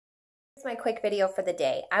My quick video for the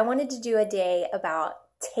day. I wanted to do a day about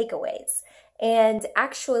takeaways. And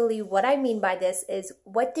actually what I mean by this is,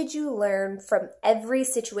 what did you learn from every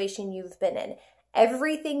situation you've been in?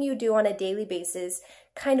 Everything you do on a daily basis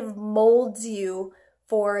kind of molds you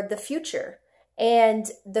for the future.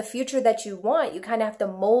 And the future that you want, you kind of have to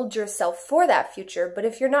mold yourself for that future. But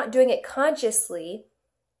if you're not doing it consciously,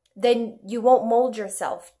 then you won't mold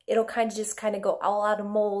yourself. It'll kind of go all out of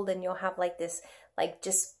mold, and you'll have like this, like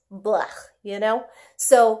just blah, you know?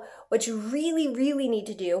 So what you really need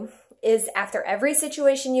to do is, after every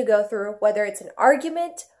situation you go through, whether it's an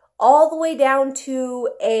argument all the way down to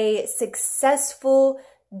a successful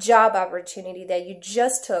job opportunity that you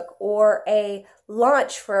just took or a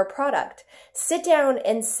launch for a product, sit down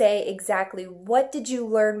and say exactly, what did you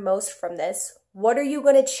learn most from this? What are you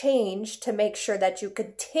going to change to make sure that you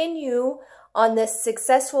continue on this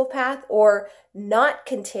successful path or not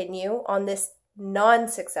continue on this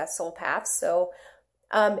non-successful path? So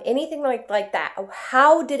anything like that.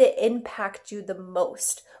 How did it impact you the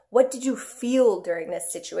most? What did you feel during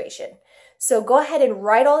this situation? So go ahead and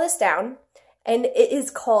write all this down. And it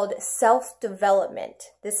is called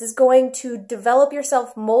self-development. This is going to develop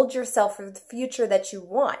yourself, mold yourself for the future that you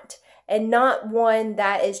want, and not one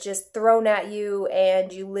that is just thrown at you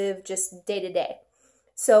and you live just day to day.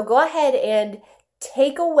 So go ahead and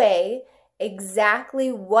take away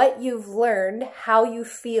exactly what you've learned, how you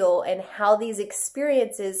feel, and how these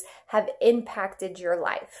experiences have impacted your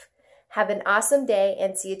life. Have an awesome day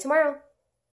and see you tomorrow.